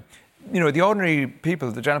watching him. The ordinary people,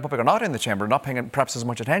 the general public, are not in the chamber, not paying perhaps as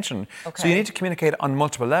much attention. Okay. So you need to communicate on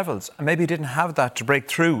multiple levels. And maybe he didn't have that to break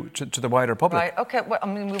through to the wider public. Right, OK. Well, I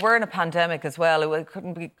mean, we were in a pandemic as well. We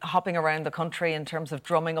couldn't be hopping around the country in terms of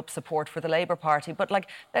drumming up support for the Labour Party. But,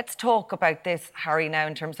 let's talk about this, Harry, now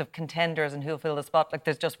in terms of contenders and who'll fill the spot.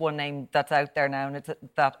 There's just one name that's out there now, and it's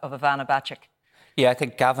that of Ivana Bacik. Yeah, I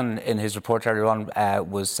think Gavin, in his report earlier on,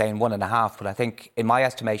 was saying 1.5, but I think, in my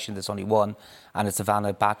estimation, there's only one, and it's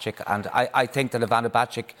Ivana Bacik. And I think that Ivana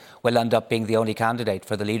Bacik will end up being the only candidate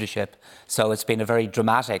for the leadership. So it's been a very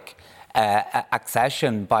dramatic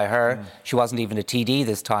accession by her. She wasn't even a TD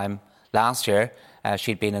this time last year.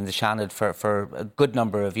 She'd been in the Seanad for a good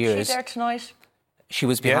number of years. Was she there tonight? She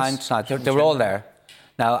was behind tonight. They were all there.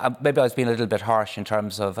 Now, maybe I was being a little bit harsh in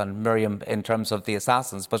terms of, and Miriam, in terms of the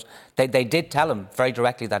assassins, but they did tell him very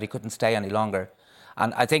directly that he couldn't stay any longer.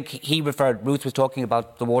 And I think Ruth was talking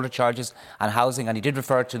about the water charges and housing, and he did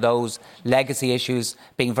refer to those legacy issues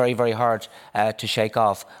being very, very hard to shake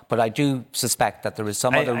off. But I do suspect that there is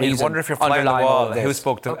some other reason. I wonder if you're flying the wall, who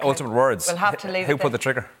spoke the ultimate words? We'll have to leave who pulled the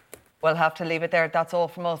trigger? We'll have to leave it there. That's all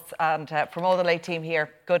from us. And from all the late team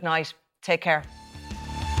here, good night. Take care.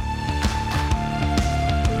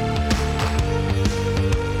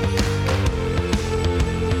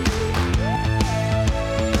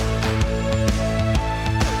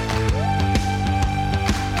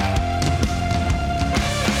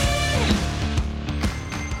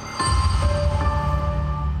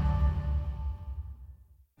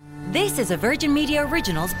 This is a Virgin Media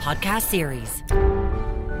Originals podcast series.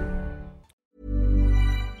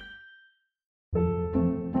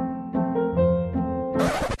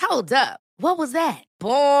 Hold up. What was that?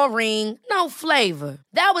 Boring. No flavor.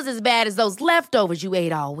 That was as bad as those leftovers you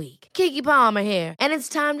ate all week. Keke Palmer here, and it's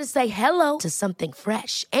time to say hello to something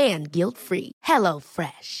fresh and guilt-free. Hello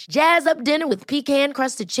Fresh. Jazz up dinner with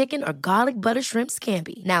pecan-crusted chicken or garlic butter shrimp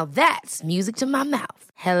scampi. Now that's music to my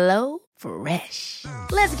mouth. Hello Fresh.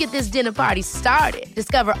 Let's get this dinner party started.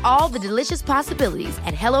 Discover all the delicious possibilities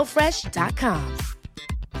at HelloFresh.com.